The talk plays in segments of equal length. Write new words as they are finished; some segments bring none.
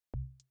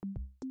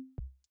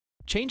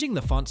Changing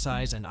the font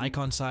size and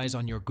icon size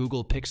on your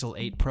Google Pixel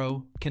 8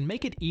 Pro can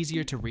make it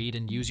easier to read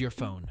and use your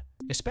phone,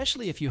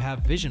 especially if you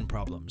have vision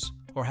problems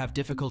or have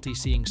difficulty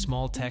seeing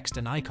small text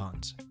and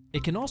icons.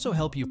 It can also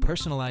help you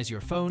personalize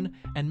your phone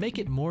and make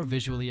it more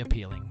visually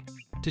appealing.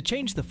 To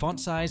change the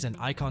font size and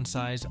icon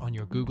size on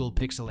your Google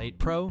Pixel 8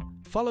 Pro,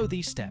 follow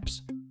these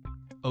steps.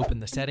 Open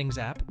the Settings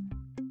app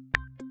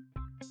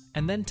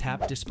and then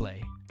tap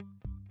Display.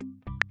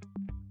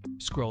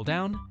 Scroll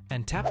down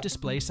and tap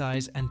Display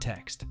Size and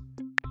Text.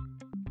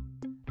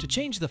 To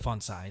change the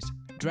font size,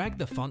 drag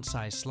the font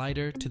size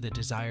slider to the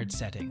desired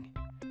setting.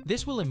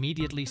 This will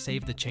immediately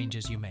save the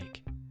changes you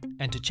make.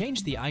 And to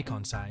change the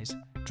icon size,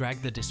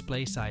 drag the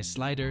display size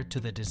slider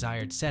to the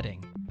desired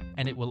setting,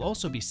 and it will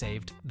also be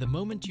saved the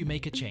moment you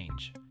make a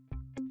change.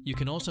 You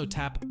can also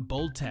tap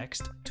Bold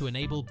Text to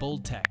enable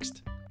bold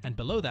text, and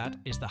below that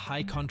is the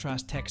high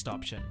contrast text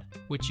option,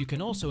 which you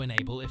can also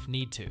enable if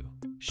need to.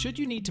 Should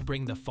you need to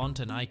bring the font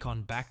and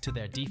icon back to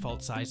their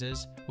default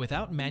sizes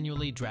without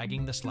manually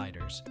dragging the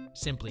sliders,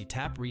 simply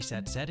tap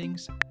Reset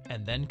Settings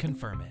and then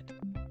confirm it.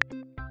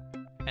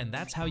 And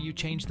that's how you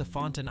change the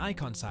font and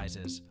icon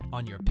sizes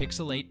on your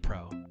Pixel 8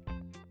 Pro.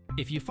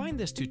 If you find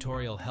this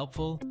tutorial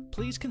helpful,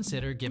 please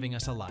consider giving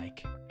us a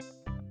like.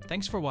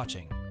 Thanks for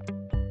watching.